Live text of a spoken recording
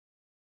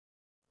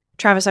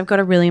Travis, I've got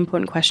a really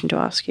important question to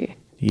ask you.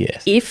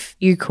 Yes. If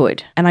you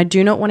could, and I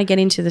do not want to get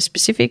into the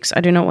specifics, I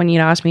do not want you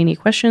to ask me any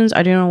questions,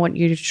 I do not want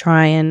you to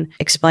try and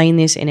explain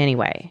this in any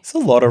way. It's a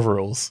lot of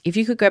rules. If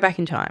you could go back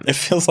in time. It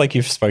feels like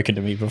you've spoken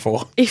to me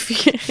before. If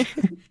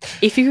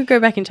you could go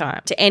back in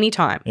time, to any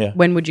time,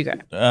 when would you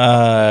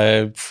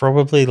go?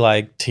 Probably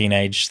like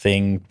teenage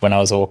thing when I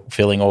was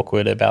feeling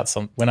awkward about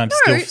something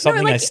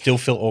I still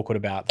feel awkward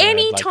about.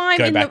 Any like, time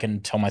go back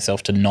and tell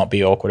myself to not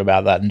be awkward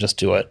about that and just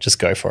do it. Just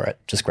go for it.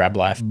 Just grab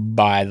life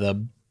by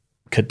the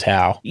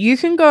Katow. You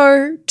can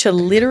go to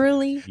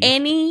literally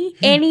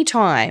any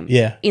time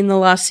in the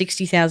last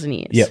 60,000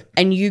 years. Yep.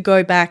 And you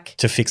go back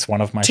to fix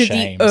one of my to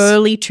shames. the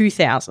early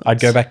 2000s.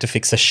 I'd go back to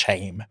fix a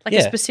shame. Like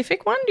a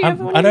specific one? Do you have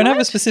one? I don't have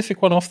a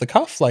specific one off the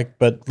cuff,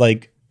 but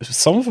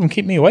some of them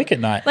keep me awake at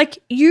night. Like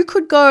you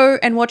could go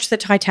and watch the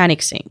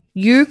Titanic sink.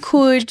 You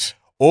could...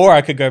 Or I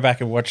could go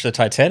back and watch the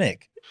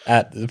Titanic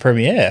at the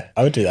premiere.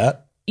 I would do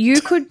that. You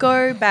could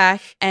go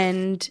back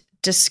and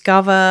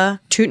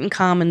discover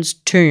Tutankhamun's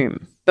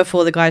tomb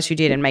before the guys who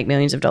did and make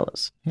millions of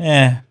dollars.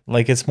 Yeah,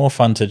 like it's more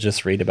fun to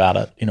just read about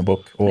it in a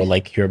book or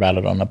like hear about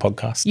it on a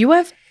podcast. You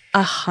have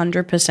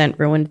 100%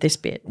 ruined this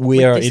bit.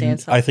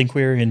 I think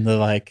we're in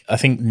the I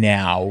think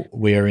now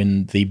we're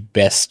in the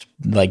best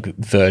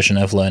version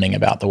of learning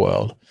about the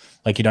world.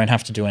 Like you don't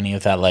have to do any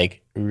of that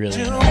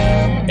really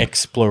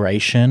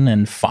exploration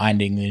and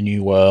finding the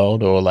new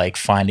world or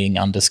finding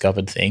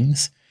undiscovered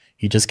things.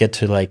 You just get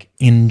to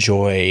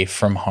enjoy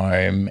from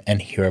home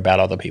and hear about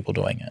other people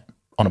doing it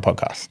on a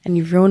podcast. And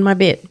you've ruined my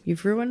bit.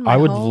 You've ruined my I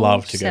would whole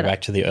love to setup. go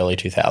back to the early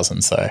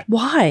 2000s though.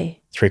 Why?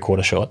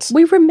 3/4 shorts.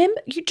 We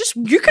remember you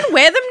can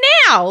wear them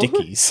now.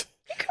 Dickies.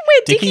 You can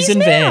wear Dickies and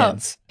now.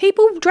 Vans.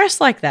 People dress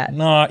like that.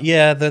 No,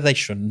 yeah, though they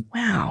shouldn't.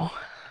 Wow.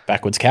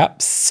 Backwards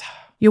caps.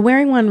 You're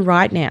wearing one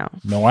right now.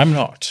 No, I'm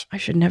not. I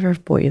should never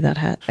have bought you that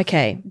hat.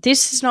 Okay,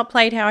 this has not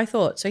played how I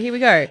thought, so here we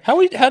go.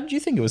 How did you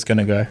think it was going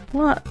to go?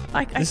 What?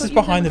 This is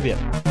behind the bit.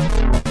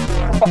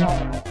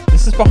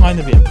 This is behind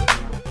the bit.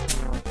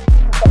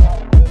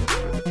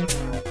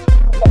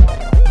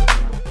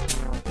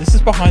 This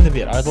is behind the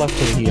bit. I'd love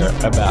to hear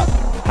about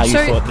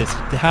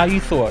how you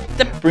thought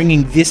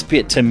bringing this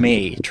bit to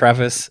me,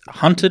 Travis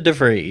Hunter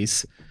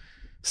DeVries,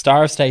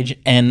 star of stage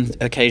and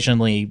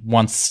occasionally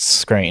once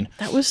screen.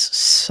 That was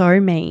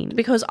so mean.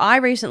 Because I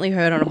recently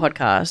heard on a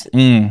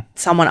podcast,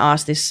 someone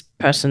asked this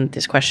person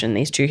this question.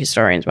 These two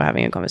historians were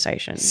having a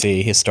conversation.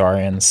 See,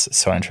 historians,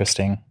 so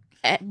interesting.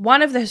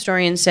 One of the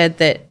historians said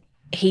that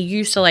he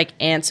used to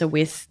answer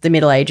with the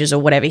Middle Ages or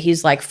whatever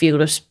his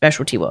field of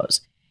specialty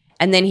was.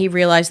 And then he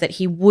realized that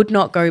he would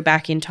not go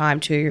back in time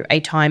to a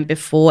time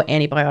before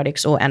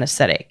antibiotics or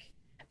anesthetic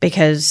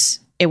because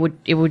it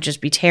would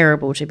just be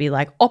terrible to be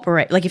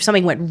operate. If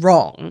something went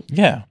wrong.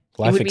 Yeah.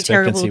 Life it would be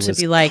terrible to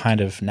be kind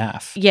of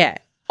naff. Yeah.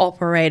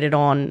 Operated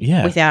on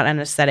without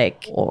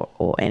anesthetic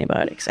or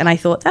antibiotics. And I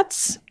thought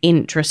that's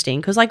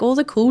interesting because all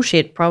the cool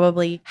shit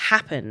probably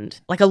happened.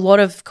 A lot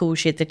of cool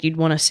shit that you'd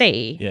want to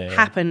see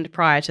happened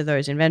prior to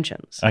those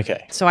inventions.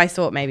 Okay. So I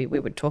thought maybe we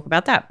would talk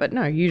about that. But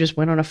no, you just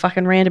went on a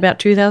fucking rant about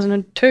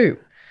 2002.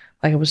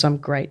 It was some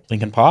great.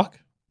 Linkin Park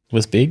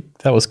was big.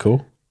 That was cool.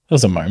 That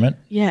was a moment.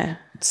 Yeah.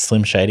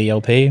 Slim Shady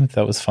LP.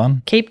 That was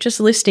fun. Keep just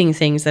listing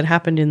things that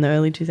happened in the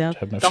early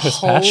 2000s. The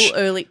whole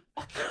early...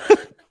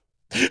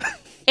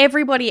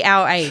 Everybody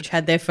our age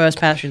had their first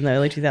pash in the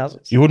early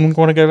 2000s. You wouldn't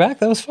want to go back?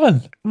 That was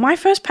fun. My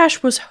first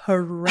pash was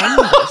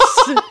horrendous.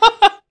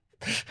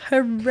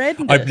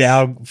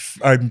 Horrendous.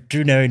 I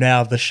do know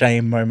now the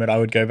shame moment I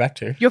would go back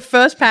to. Your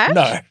first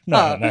pash?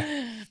 No.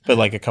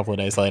 But a couple of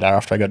days later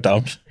after I got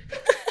dumped.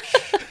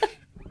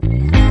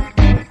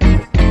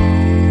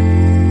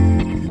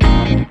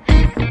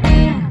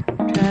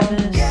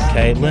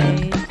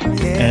 Caitlin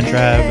and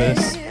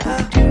Travis.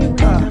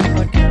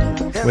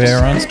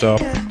 We're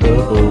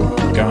unstoppable.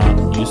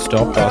 Can't you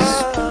stop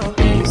us?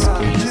 Please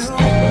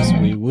stop us.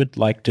 We would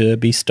like to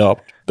be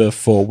stopped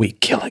before we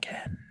kill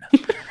again.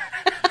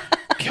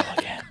 Kill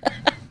again.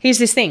 Here's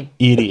this thing.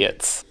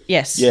 Idiots.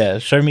 Yes. Yeah,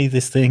 show me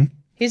this thing.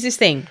 Here's this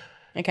thing.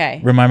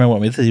 Okay. Remind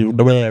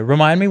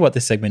me what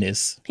this segment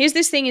is. Here's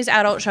this thing is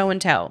adult show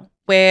and tell,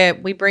 where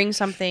we bring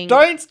something.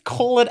 Don't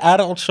call it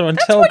adult show and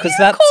tell because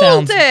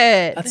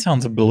that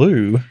sounds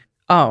blue.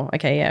 Oh,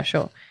 okay, yeah,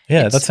 sure.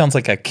 Yeah, that sounds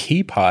like a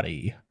key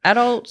party.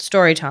 Adult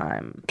story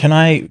time. Can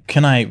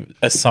I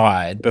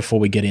aside before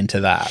we get into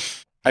that?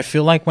 I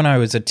feel like when I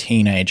was a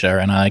teenager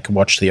and I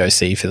watched the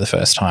OC for the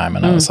first time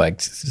and I was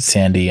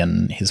Sandy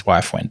and his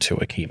wife went to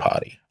a key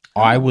party.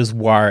 I was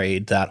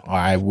worried that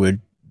I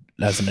would,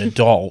 as an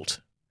adult,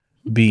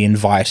 be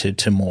invited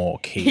to more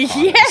key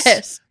parties.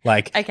 Yes.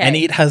 And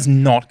it has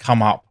not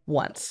come up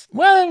once.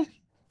 Well,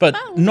 but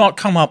not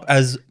come up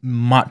as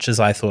much as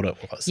I thought it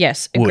was.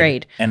 Yes,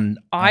 agreed. And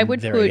I'm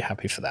very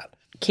happy for that.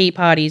 Key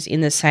parties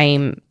in the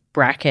same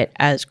bracket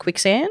as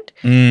quicksand.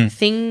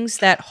 Things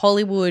that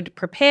Hollywood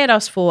prepared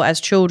us for as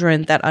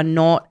children that are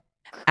not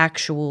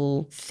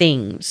actual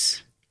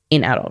things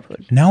in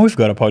adulthood. Now we've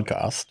got a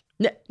podcast.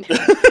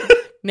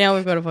 Now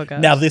we've got a podcast.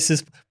 Now this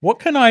is what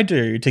can I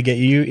do to get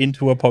you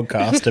into a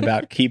podcast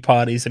about key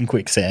parties and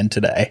quicksand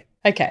today?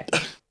 Okay.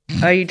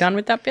 Are you done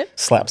with that bit?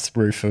 Slaps the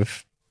roof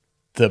of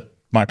the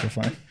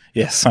microphone.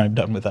 Yes, I'm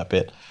done with that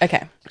bit.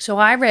 Okay. So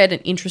I read an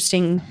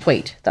interesting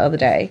tweet the other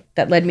day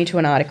that led me to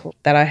an article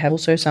that I have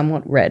also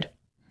somewhat read.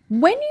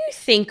 When you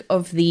think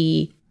of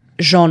the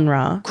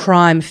genre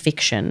crime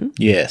fiction,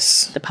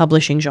 Yes. the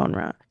publishing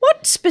genre,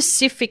 what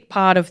specific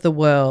part of the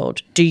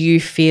world do you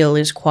feel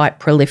is quite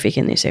prolific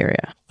in this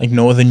area? Like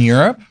Northern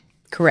Europe?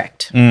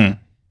 Correct.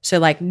 So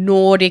like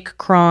Nordic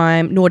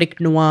crime,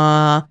 Nordic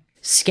noir,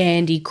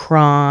 Scandi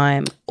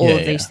crime, all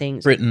of these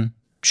things. Britain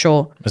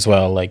Sure. as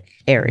well, like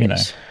Areas. you know,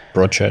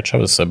 Broadchurch. I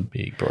was a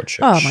big Broadchurch.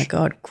 Oh my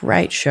God,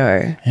 great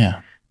show.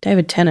 Yeah.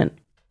 David Tennant.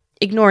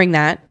 Ignoring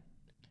that.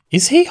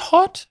 Is he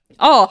hot?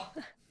 Oh,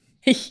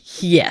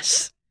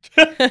 yes.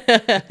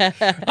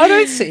 I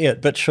don't see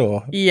it, but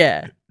sure.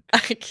 Yeah.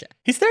 Okay.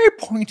 He's very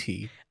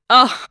pointy.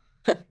 Oh,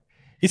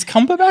 Is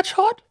Cumberbatch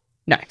hot?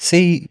 no.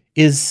 See,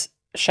 is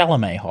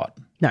Chalamet hot?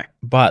 No.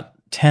 But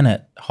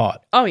Tennant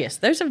hot. Oh, yes.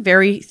 Those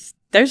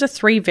are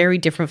three very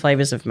different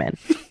flavors of men.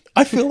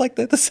 I feel like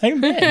they're the same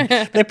men.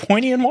 They're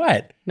pointy and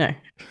white. No.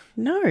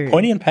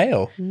 Pointy and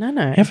pale. No.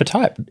 You have a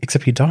type,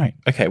 except you don't.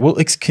 Okay, well,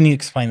 can you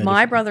explain the My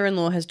difference?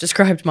 brother-in-law has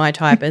described my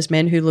type as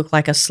men who look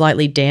like a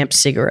slightly damp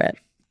cigarette.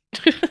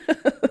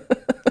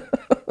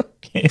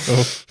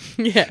 Ew.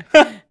 Yeah.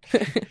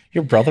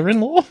 Your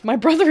brother-in-law? My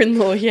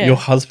brother-in-law, yeah. Your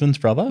husband's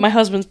brother? My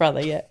husband's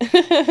brother, yeah.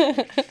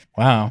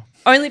 Wow.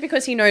 Only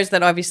because he knows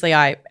that obviously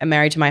I am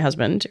married to my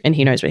husband and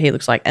he knows what he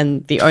looks like.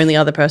 And the only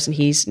other person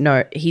he's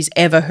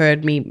ever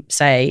heard me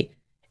say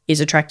is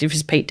attractive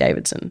is Pete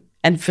Davidson.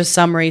 And for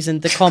some reason,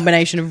 the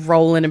combination of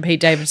Roland and Pete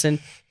Davidson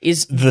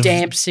is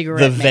damp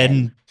cigarette The man.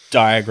 Venn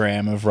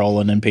diagram of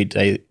Roland and Pete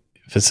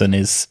Davidson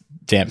is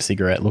damp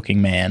cigarette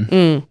looking man.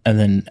 And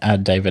then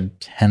add David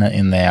Tennant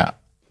in there.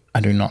 I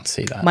do not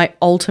see that. My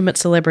ultimate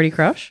celebrity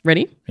crush.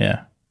 Ready?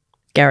 Yeah.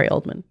 Gary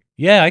Oldman.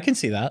 Yeah, I can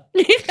see that.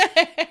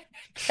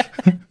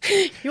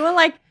 You are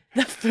like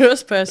the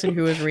first person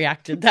who has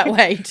reacted that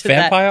way to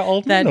Vampire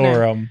Oldman that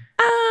or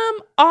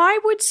I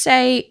would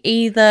say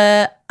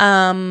either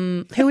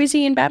who is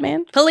he in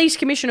Batman? Police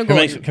Commissioner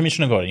Gordon.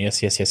 Commissioner Gordon. Yes.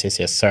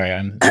 Sorry,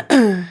 I'm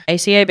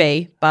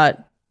ACAB,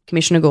 but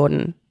Commissioner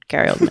Gordon,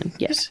 Gary Oldman.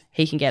 Yes,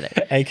 he can get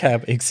it.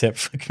 ACAB except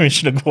for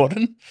Commissioner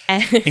Gordon.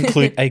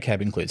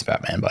 ACAB includes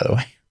Batman, by the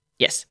way.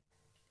 Yes.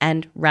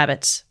 And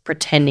rabbits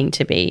pretending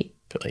to be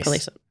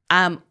Police.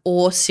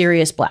 Or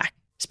Sirius Black,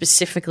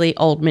 specifically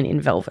Oldman in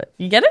Velvet.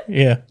 You get it?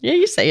 Yeah. Yeah,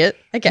 you see it.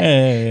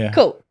 Okay. Yeah.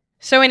 Cool.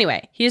 So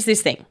anyway, here's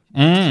this thing.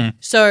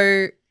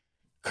 So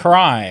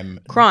Crime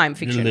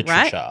fiction,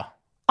 literature. right?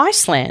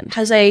 Iceland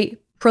has a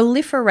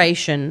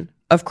proliferation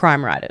of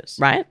crime writers,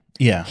 right?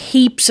 Yeah.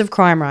 Heaps of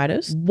crime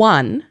writers.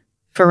 One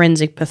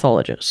forensic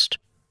pathologist.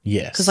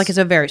 Yes. Because it's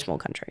a very small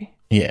country.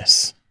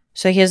 Yes.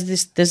 So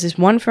there's this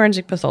one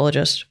forensic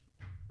pathologist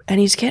and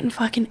he's getting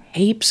fucking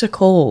heaps of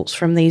calls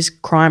from these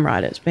crime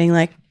writers being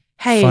like,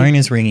 hey. Phone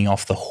is ringing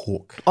off the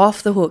hook.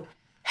 Off the hook.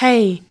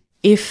 Hey,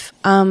 if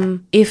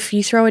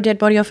you throw a dead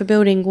body off a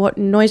building, what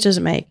noise does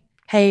it make?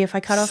 Hey, if I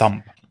cut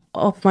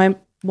off my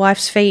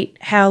wife's feet,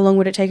 how long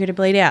would it take her to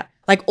bleed out?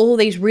 Like all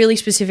these really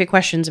specific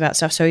questions about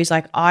stuff. So he's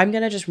like, I'm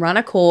going to just run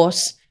a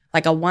course,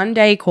 like a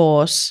 1-day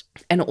course,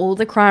 and all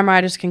the crime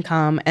writers can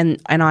come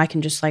and I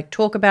can just like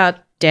talk about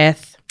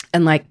death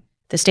and like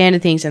the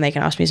standard things and they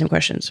can ask me some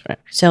questions. Right?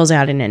 Sells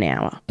out in an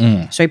hour.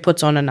 So he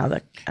puts on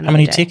another How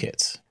many day.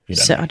 tickets?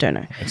 I don't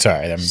know.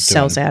 Sorry, I'm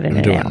Sells out in I'm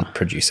an doing hour.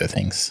 producer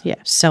things. Yeah,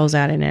 sells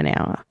out in an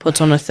hour.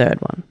 Puts on a third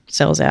one.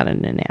 Sells out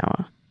in an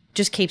hour.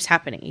 Just keeps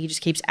happening. He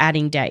just keeps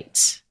adding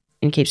dates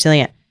and keeps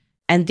selling it.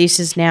 And this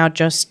is now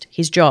just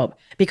his job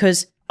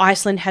because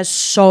Iceland has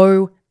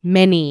so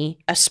many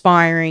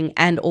aspiring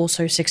and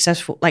also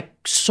successful, like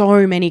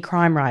so many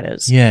crime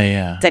writers.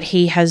 Yeah. That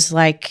he has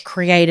like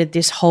created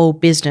this whole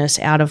business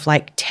out of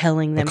like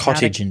telling them A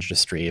cottage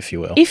industry, if you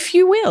will. if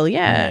you will,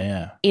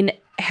 yeah. In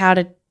how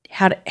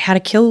to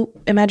kill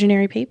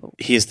imaginary people.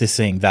 Here's this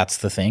thing. That's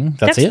the thing.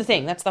 That's the it?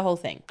 thing. That's the whole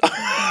thing.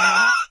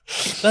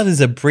 That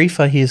is a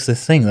briefer here's the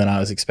thing than I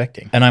was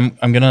expecting. And I'm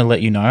going to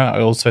let you know, I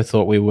also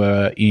thought we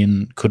were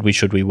in Could We,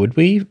 Should We, Would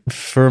We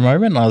for a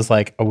moment. And I was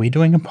like, are we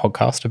doing a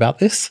podcast about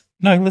this?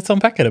 No, let's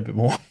unpack it a bit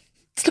more.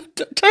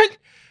 Don't.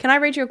 Can I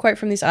read you a quote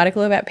from this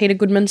article about Peter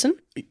Goodmanson?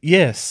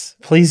 Yes,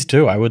 please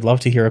do. I would love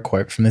to hear a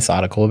quote from this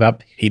article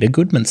about Peter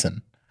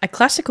Goodmanson. A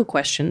classical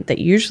question that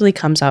usually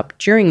comes up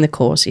during the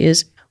course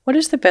is, what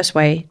is the best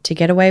way to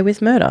get away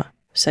with murder?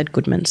 Said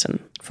Goodmanson.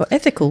 For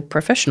ethical,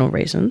 professional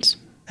reasons,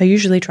 I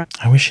usually try.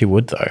 I wish he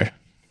would, though.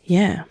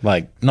 Yeah.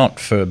 Like, not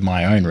for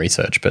my own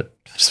research, but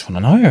I just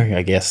want to know,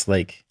 I guess.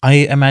 Like, I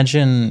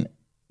imagine,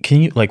 can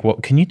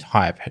you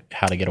type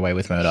how to get away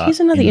with murder?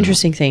 Here's another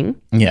interesting thing.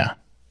 Yeah.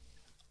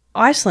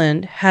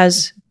 Iceland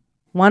has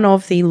one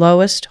of the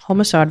lowest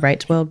homicide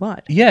rates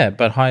worldwide. Yeah,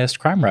 but highest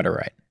crime rate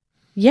rate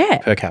Yeah.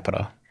 per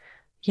capita,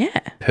 Yeah.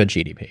 per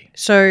GDP.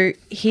 So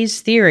his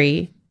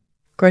theory,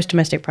 gross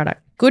domestic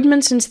product.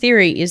 Goodmanson's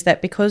theory is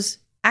that because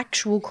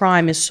actual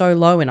crime is so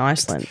low in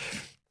Iceland,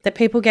 that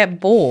people get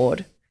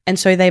bored and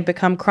so they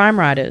become crime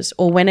writers,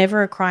 or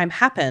whenever a crime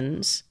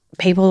happens,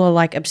 people are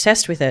like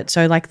obsessed with it.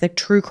 So like the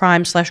true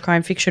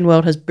crime/crime fiction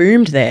world has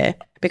boomed there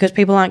because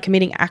people aren't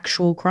committing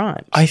actual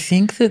crimes. I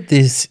think that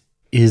this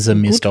is a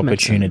missed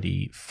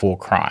opportunity for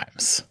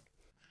crimes.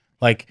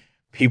 Like,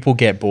 people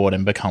get bored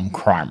and become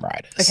crime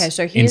writers. Okay,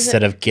 so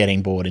instead of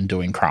getting bored and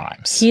doing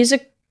crimes.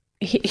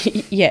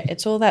 Yeah,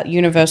 it's all that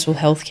universal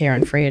healthcare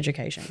and free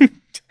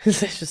education.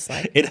 It's just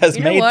like, it has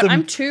you made know what? them.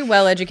 I'm too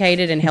well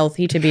educated and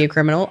healthy to be a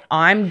criminal.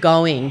 I'm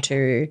going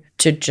to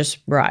just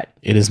write.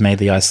 It has made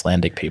the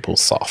Icelandic people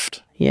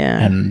soft. Yeah,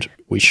 and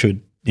we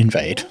should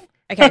invade.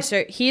 Okay,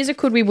 so here's a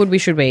could we, would we,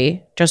 should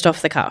we, just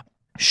off the cuff.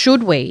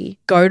 Should we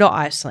go to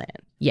Iceland?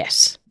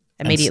 Yes,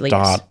 immediately.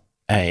 And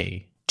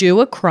start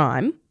do a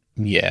crime.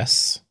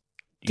 Yes.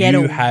 Get you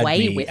away had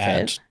me with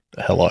at it.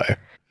 Hello.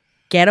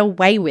 Get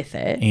away with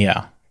it.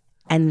 Yeah.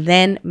 And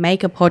then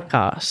make a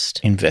podcast.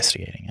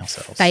 Investigating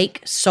ourselves.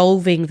 Fake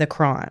solving the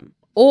crime.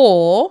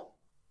 Or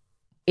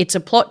it's a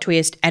plot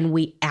twist and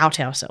we out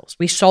ourselves.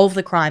 We solve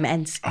the crime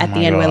and at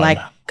the end we're like,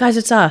 guys,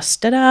 it's us.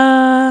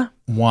 Ta-da.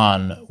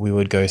 One, we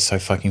would go so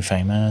fucking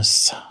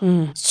famous.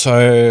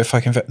 So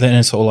fucking then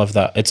it's all of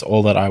that. It's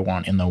all that I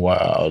want in the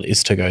world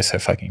is to go so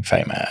fucking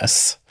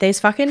famous. These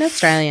fucking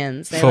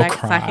Australians, they For like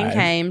crime. fucking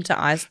came to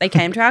us. They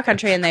came to our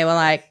country and they were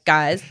like,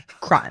 guys,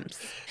 crimes.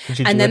 Could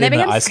you And do then it they in an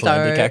became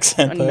Icelandic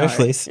accent though, No.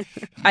 please?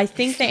 I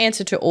think the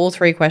answer to all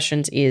three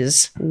questions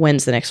is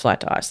when's the next flight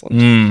to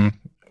Iceland?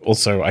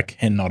 Also, I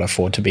cannot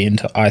afford to be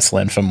into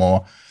Iceland for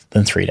more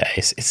than 3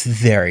 days. It's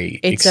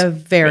a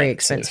very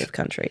expensive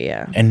country,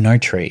 yeah. And no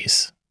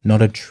trees.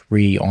 Not a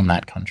tree on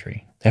that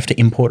country. They have to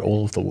import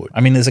all of the wood.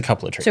 I mean, there's a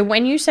couple of trees. So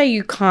when you say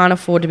you can't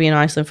afford to be in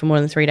Iceland for more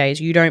than 3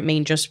 days, you don't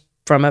mean just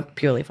from a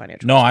purely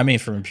financial No, I mean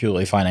from a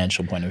purely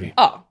financial point of view.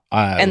 Oh,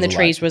 and the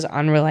trees was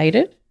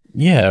unrelated?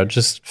 Yeah,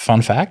 just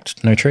fun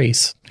fact, no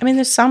trees. I mean,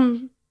 there's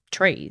some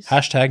trees.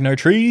 Hashtag no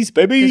trees,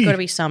 baby. There's got to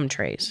be some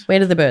trees. Where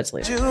do the birds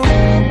live?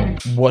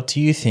 What do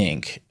you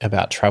think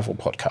about travel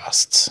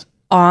podcasts?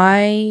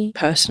 I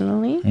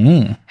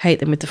personally hate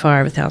them with the fire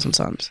of 1,000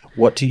 suns.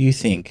 What do you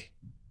think?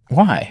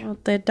 Why? Well,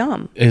 they're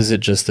dumb. Is it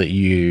just that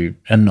you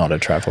are not a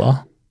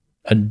traveler?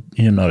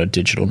 You're not a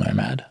digital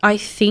nomad? I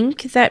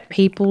think that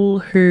people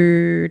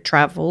who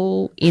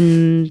travel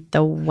in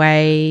the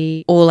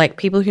way, or like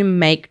people who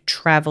make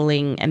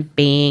traveling and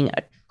being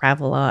a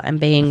traveler and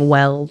being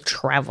well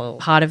traveled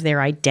part of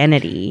their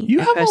identity You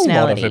and have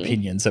personality. a lot of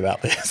opinions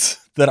about this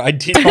that I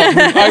did not.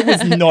 I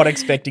was not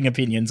expecting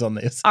opinions on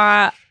this.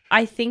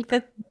 I think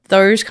that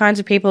those kinds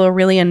of people are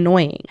really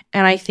annoying.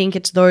 And I think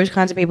it's those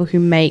kinds of people who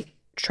make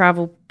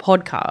travel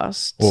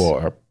podcasts.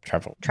 Or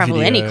travel video,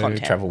 any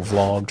content. travel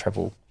vlog,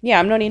 travel. Yeah,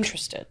 I'm not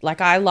interested.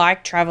 Like, I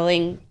like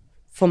traveling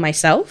for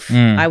myself.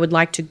 I would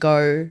like to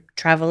go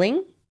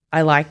traveling.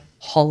 I like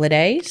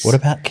holidays. What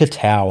about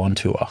Katao on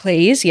tour?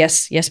 Please,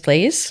 yes,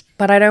 please.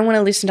 But I don't want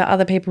to listen to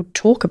other people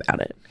talk about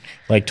it.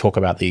 Like, talk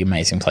about the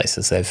amazing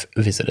places they've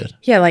visited.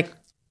 Yeah, like,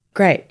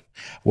 great.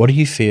 What do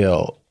you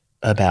feel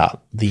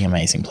about the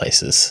amazing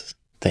places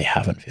they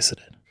haven't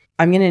visited?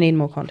 I'm going to need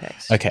more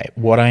context. Okay,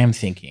 what I am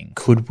thinking,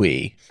 could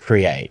we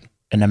create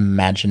an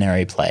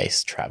imaginary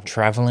place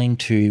traveling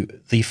to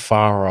the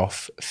far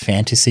off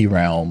fantasy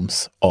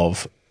realms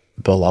of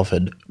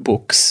beloved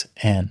books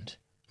and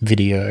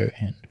video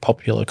and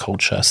popular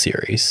culture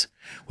series?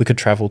 We could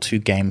travel to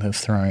Game of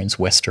Thrones,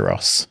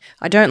 Westeros.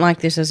 I don't like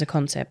this as a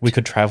concept. We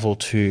could travel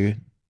to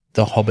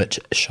the Hobbit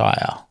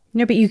Shire.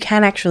 No, but you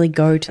can actually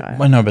go to it.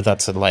 Well, no, but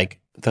that's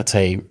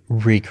a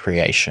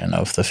recreation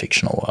of the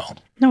fictional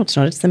world. No, it's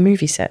not. It's the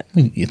movie set.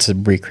 It's a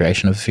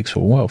recreation of the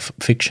fictional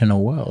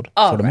world.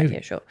 Oh, for the right, movie.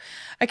 yeah, sure.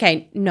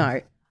 Okay,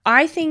 no.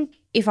 I think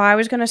if I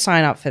was going to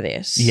sign up for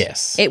this,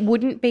 Yes. it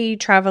wouldn't be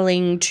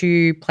traveling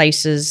to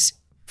places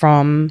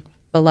from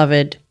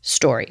beloved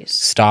stories.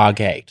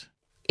 Stargate.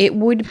 It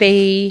would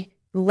be,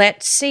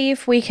 let's see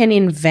if we can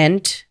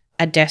invent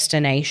a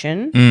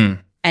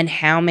destination and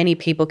how many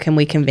people can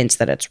we convince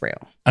that it's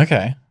real.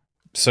 Okay.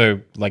 So,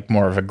 like,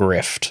 more of a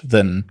grift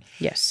than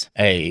Yes.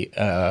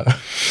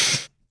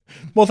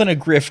 more than a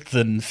grift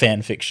than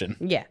fan fiction.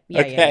 Yeah.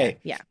 Okay.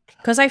 Yeah.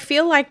 Because I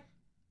feel like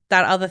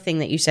that other thing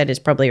that you said has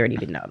probably already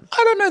been done.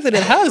 I don't know that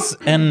it has.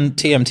 And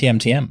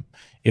TM.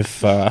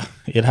 If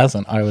it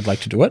hasn't, I would like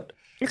to do it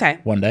Okay.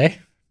 one day.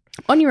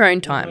 On your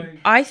own time.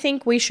 I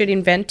think we should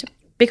invent,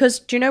 because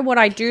do you know what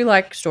I do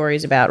like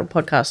stories about or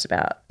podcasts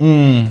about?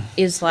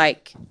 Is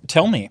like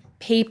Tell me.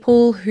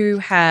 people who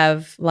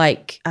have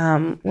like,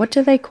 what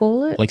do they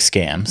call it? Like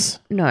scams.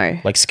 No,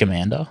 Like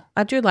Scamander.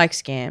 I do like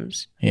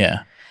scams.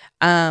 Yeah.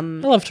 I'd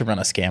love to run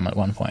a scam at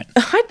one point.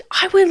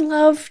 I would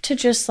love to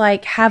just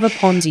like have a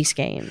Ponzi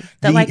scheme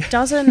that like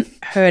doesn't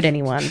hurt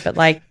anyone, but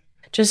like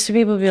just so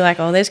people be like,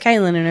 oh, there's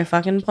Caitlin in her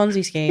fucking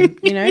Ponzi scheme,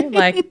 you know,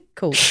 like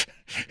cool.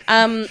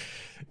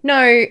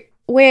 No,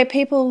 where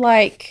people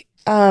like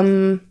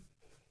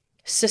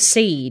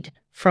secede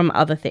from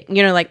other things,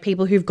 you know, like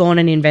people who've gone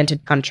and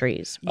invented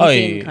countries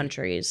within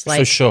countries, like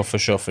For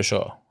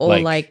sure. or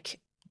like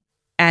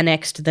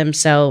annexed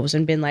themselves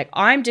and been like,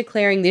 I'm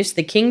declaring this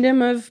the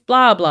kingdom of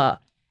blah blah,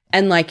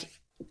 And like,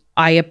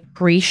 I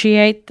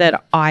appreciate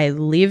that I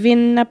live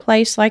in a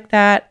place like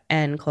that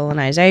and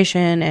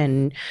colonization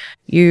and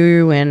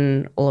you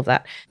and all of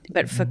that.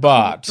 But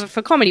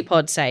for Comedy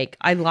Pod's sake,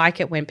 I like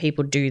it when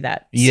people do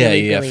that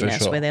silly billiness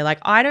for sure. Where they're like,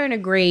 I don't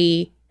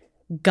agree,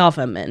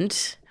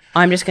 government.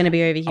 I'm just going to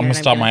be over here. I'm going to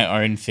start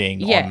my own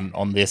thing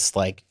on this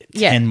like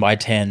 10 by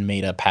 10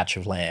 meter patch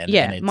of land.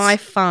 Yeah, and my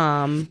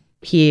farm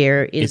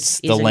here is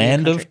the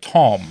land of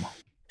Tom.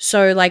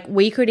 So, like,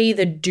 we could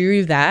either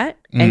do that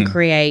and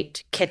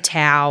create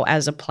Kitao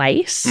as a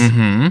place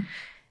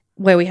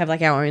where we have,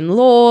 like, our own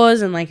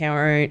laws and, like,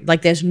 our own –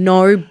 like, there's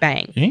no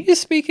bank. You're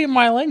speaking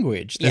my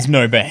language. There's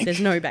no bank. There's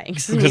no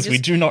banks. Because we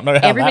do not know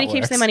how everybody that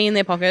keeps works. Their money in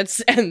their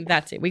pockets and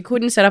that's it. We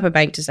couldn't set up a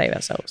bank to save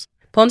ourselves.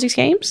 Ponzi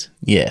schemes?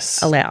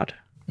 Yes. Allowed.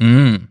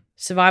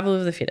 Survival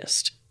of the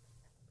fittest.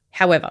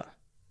 However –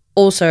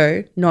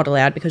 also not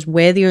allowed because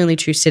we're the only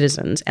two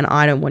citizens and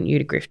I don't want you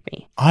to grift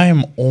me. I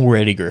am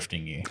already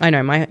grifting you. I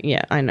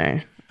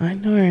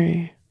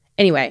know.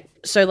 Anyway,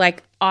 so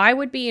like I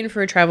would be in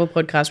for a travel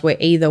podcast where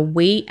either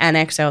we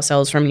annex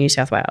ourselves from New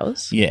South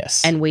Wales.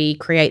 Yes. And we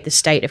create the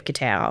state of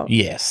Kitao.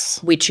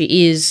 Yes. Which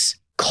is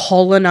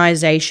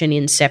colonization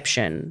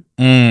inception,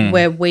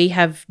 where we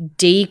have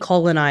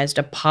decolonized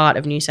a part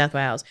of New South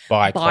Wales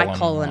by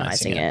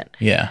colonizing it.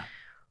 Yeah.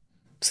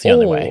 It's the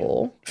only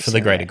way. For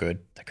the greater good.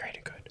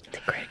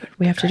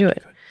 We have to do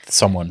it.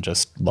 Someone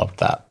just loved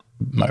that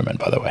moment,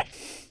 by the way.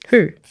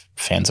 Who?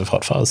 Fans of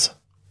Hot Fuzz.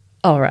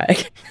 Oh,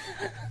 right.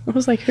 I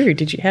was like, who?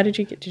 How did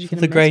you get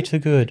the greater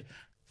good.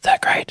 The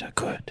greater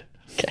good.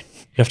 Okay.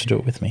 You have to do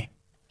it with me.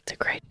 The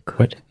greater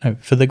good. No,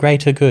 for the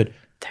greater good.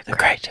 The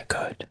greater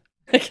good.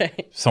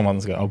 Okay.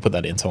 I'll put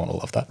that in. Someone will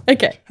love that.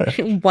 Okay.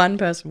 One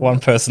person. One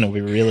person will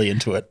be really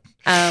into it.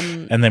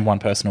 And then one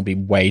person will be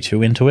way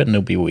too into it and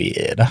it'll be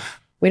weird.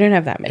 We don't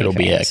have that many It'll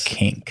fans. be a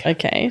kink.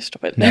 Okay,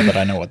 stop it. No, but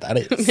I know what that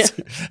is.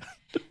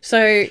 Yeah.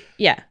 So,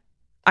 yeah.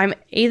 I'm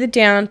either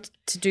down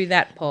to do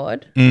that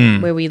pod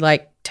where we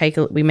like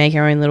we make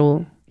our own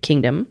little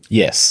kingdom.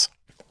 Yes.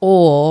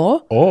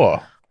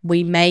 Or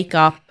we make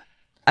up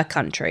a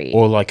country.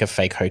 Or like a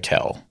fake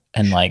hotel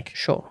and like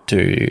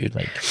do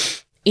like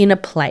in a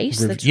place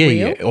that's real.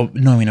 Yeah. Or,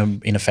 no,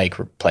 in a fake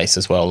place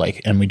as well.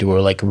 Like, and we do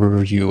a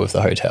review of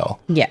the hotel.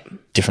 Yeah.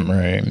 Different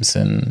rooms,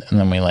 and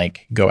then we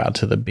like go out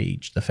to the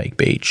beach, the fake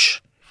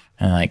beach,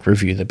 and like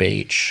review the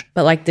beach.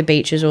 But like the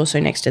beach is also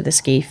next to the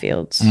ski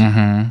fields.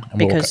 And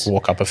because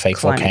walk up a fake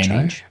volcano.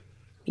 Change.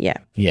 Yeah.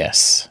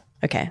 Yes.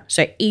 Okay.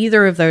 So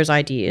either of those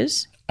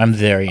ideas, I'm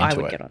very into it. I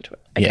would get onto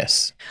it. Okay.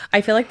 Yes. I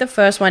feel like the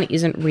first one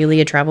isn't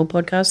really a travel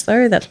podcast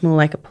though. That's more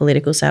like a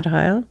political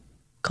satire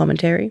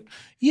commentary.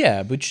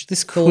 Yeah, which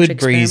this could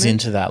breeze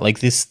into that. Like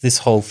this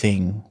whole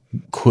thing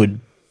could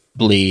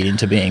bleed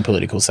into being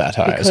political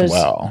satire as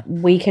well.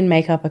 We can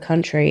make up a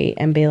country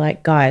and be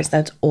like, guys,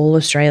 that's all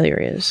Australia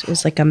is.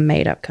 It's like a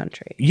made up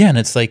country. Yeah, and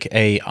it's like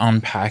a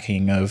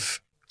unpacking of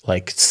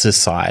like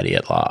society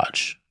at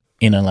large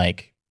in a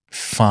like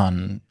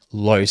fun,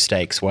 low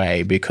stakes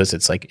way because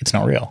it's like it's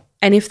not real.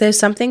 And if there's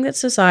something that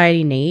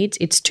society needs,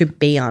 it's to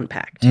be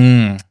unpacked.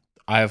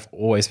 I've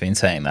always been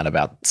saying that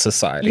about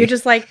society. You're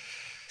just like,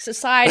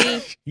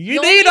 society.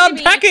 you need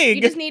unpacking.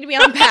 You just need to be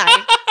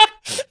unpacked.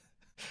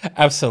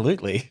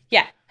 Absolutely.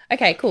 Yeah.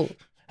 Okay, cool.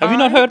 Are you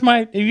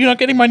not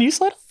getting my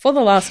newsletter? For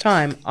the last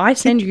time, I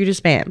send you to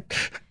spam.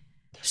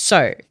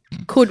 So,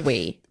 could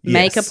we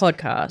make a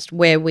podcast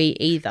where we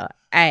either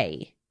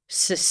A,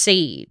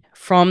 secede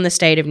from the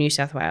state of New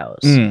South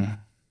Wales,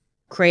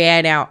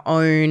 create our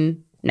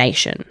own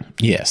nation?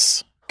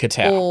 Yes.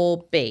 Kitao.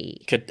 Or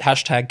B.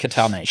 Hashtag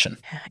Kitao Nation.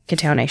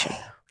 Kitao Nation.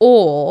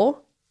 Or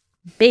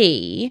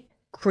B,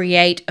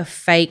 create a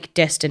fake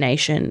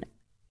destination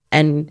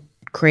and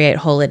create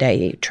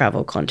holiday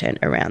travel content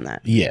around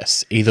that.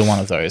 Yes, either one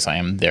of those I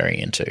am very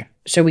into.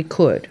 So we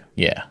could.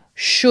 Yeah.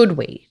 Should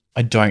we?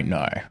 I don't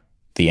know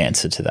the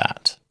answer to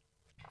that.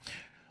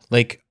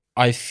 Like,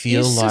 I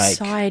feel Is like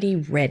society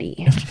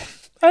ready?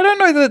 I don't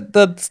know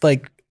that's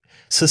like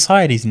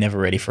society's never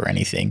ready for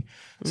anything.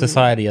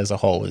 Society as a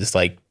whole is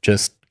like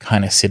just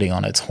kind of sitting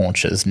on its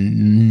haunches,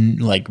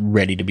 like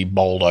ready to be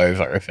bowled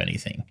over, if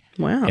anything.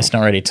 Wow. It's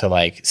not ready to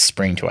like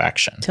spring to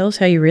action. Tell us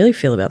how you really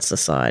feel about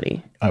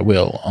society. I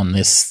will on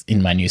this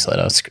in my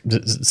newsletter.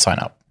 Sign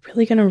up.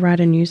 Really going to write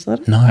a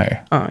newsletter? No.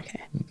 Oh,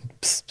 okay.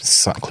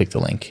 Click the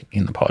link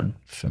in the pod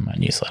for my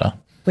newsletter.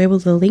 Where will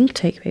the link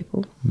take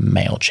people?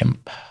 MailChimp.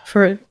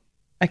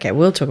 Okay,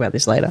 we'll talk about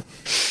this later.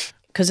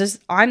 Because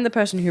I'm the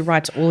person who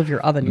writes all of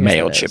your other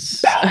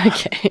newsletters.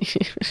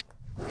 MailChimp.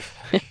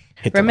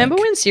 Okay. Remember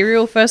when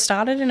Serial first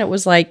started and it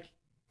was like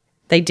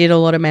they did a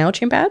lot of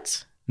MailChimp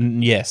ads?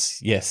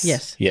 Yes.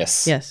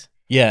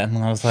 Yeah, and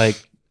I was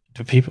like,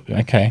 do people,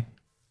 okay.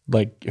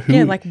 Like,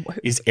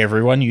 is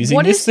everyone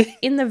using this thing?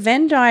 In the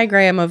Venn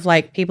diagram of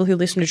like people who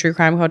listen to true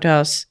crime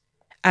podcasts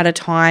at a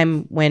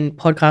time when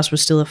podcast was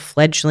still a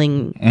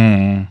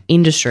fledgling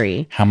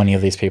industry. How many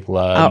of these people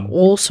are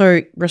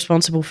also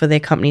responsible for their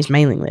company's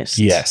mailing list?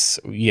 Yes.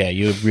 Yeah,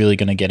 you're really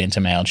going to get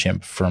into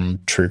MailChimp from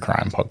true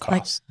crime podcasts.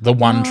 Like, the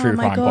one true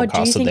crime podcast that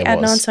there was. Do you think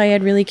Adnan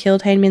Syed really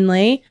killed Hae Min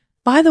Lee?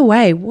 By the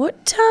way,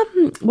 what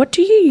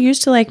do you use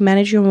to like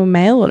manage your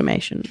mail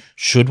automation?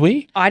 Should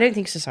we? I don't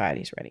think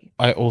society's ready.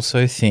 I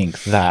also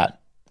think that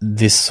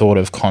this sort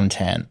of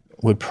content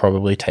would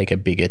probably take a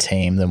bigger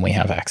team than we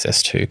have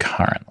access to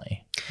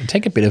currently. It'd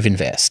take a bit of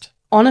invest.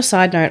 On a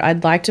side note,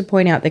 I'd like to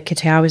point out that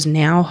Katau is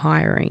now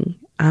hiring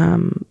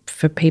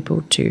for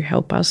people to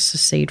help us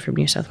secede from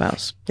New South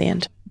Wales. The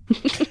end.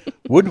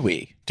 Would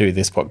we do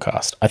this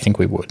podcast? I think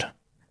we would.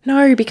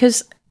 No,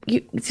 because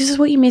this is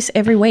what you miss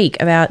every week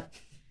about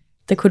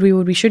the could we,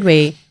 would we, should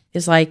we,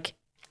 is like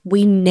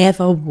we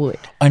never would.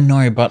 I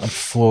know, but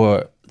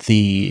for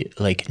the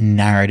like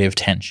narrative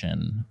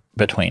tension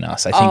between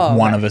us, I think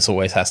one of us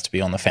always has to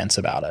be on the fence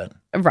about it.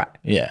 Right.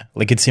 Yeah,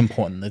 like it's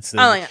important.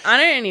 I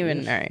don't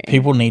even know.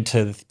 People need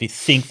to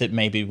think that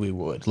maybe we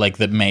would, like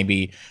that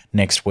maybe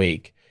next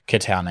week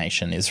Katau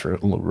Nation is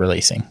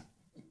releasing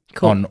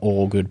on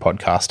all good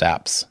podcast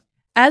apps.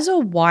 As a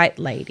white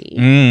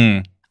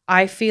lady,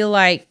 I feel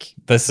like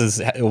this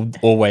is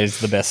always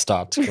the best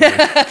start to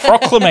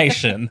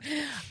proclamation.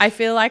 I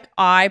feel like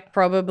I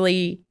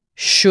probably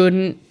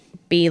shouldn't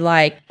be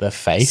like the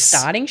face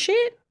starting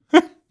shit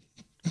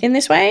in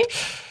this way.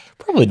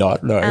 Probably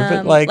not, no.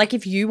 But like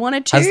if you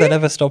wanted to. Has that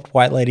ever stopped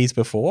white ladies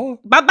before?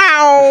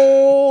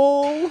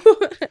 Bow.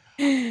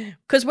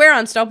 Because we're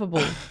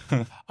unstoppable.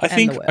 I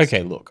think,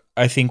 okay, look,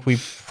 I think we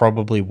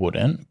probably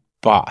wouldn't,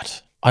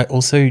 but I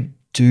also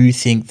do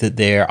think that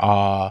there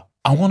are,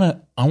 I want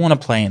to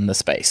play in the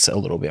space a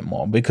little bit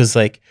more because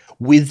like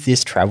with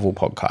this travel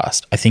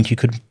podcast, I think you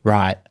could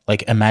write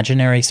like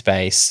imaginary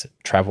space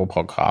travel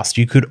podcast.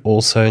 You could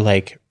also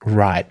like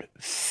write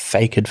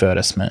fake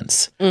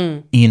advertisements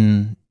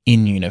in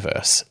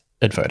universe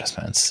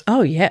advertisements.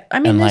 Oh yeah. I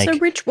mean, there's a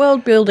rich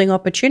world building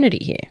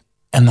opportunity here.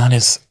 And that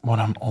is what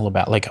I'm all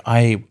about. Like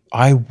I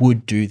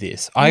would do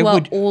this. I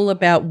would all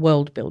about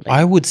world building.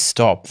 I would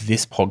stop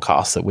this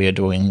podcast that we are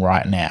doing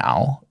right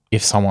now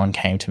if someone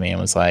came to me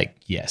and was like,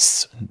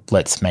 yes,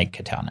 let's make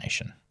Katau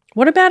Nation.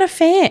 What about a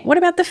fan? What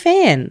about the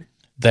fan?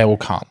 They will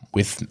come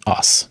with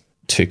us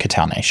to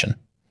Katau Nation.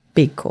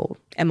 Big call.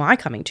 Am I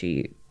coming to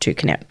you to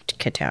connect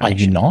Katau Nation? Are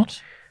you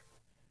not?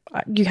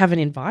 You haven't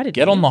invited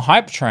me. Get on the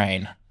hype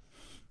train.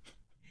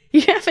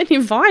 You haven't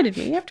invited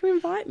me. You have to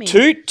invite me.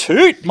 Toot,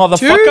 toot,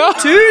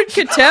 motherfucker. Toot,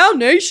 Katau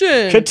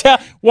Nation.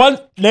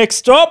 Katau. Next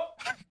stop,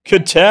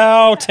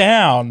 Katau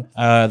Town.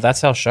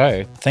 That's our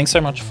show. Thanks so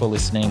much for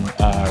listening.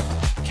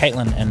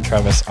 Caitlin and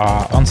Travis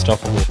Are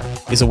Unstoppable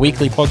is a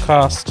weekly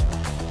podcast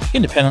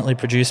independently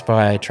produced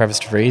by Travis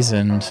DeVries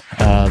and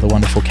the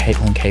wonderful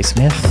Caitlin K.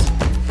 Smith.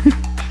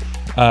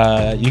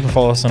 You can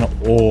follow us on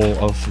all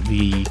of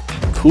the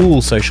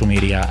cool social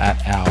media at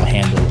our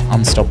handle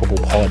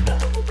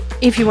UnstoppablePod.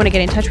 If you want to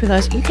get in touch with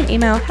us, you can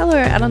email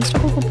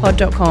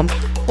hello@unstoppablepod.com,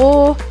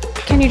 or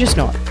can you just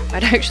not?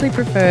 I'd actually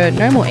prefer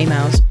no more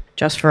emails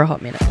just for a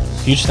hot minute.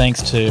 Huge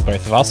thanks to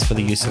both of us for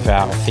the use of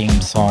our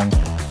theme song,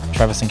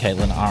 Travis and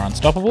Caitlin Are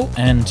Unstoppable,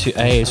 and to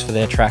A's for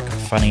their track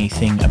Funny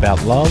Thing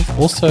About Love.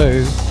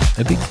 Also,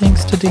 a big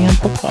thanks to DN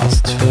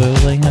Podcasts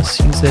for letting us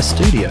use their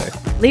studio.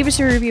 Leave us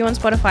a review on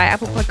Spotify,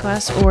 Apple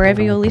Podcasts, or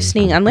wherever you're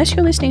listening, unless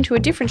you're listening to a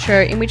different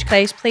show, in which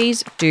case,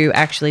 please do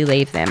actually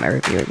leave them a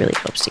review. It really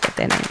helps to get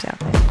their names out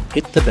there.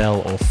 Hit the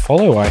bell or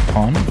follow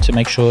icon to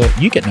make sure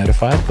you get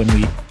notified when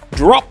we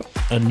drop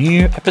a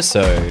new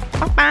episode.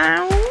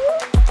 Bow.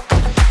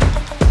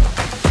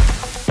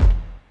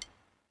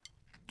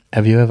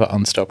 Have you ever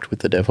unstopped with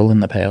the devil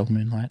in the pale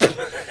moonlight?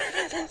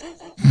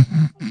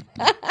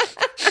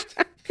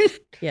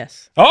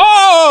 Yes.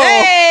 Oh!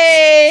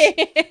 Hey!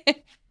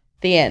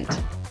 The end.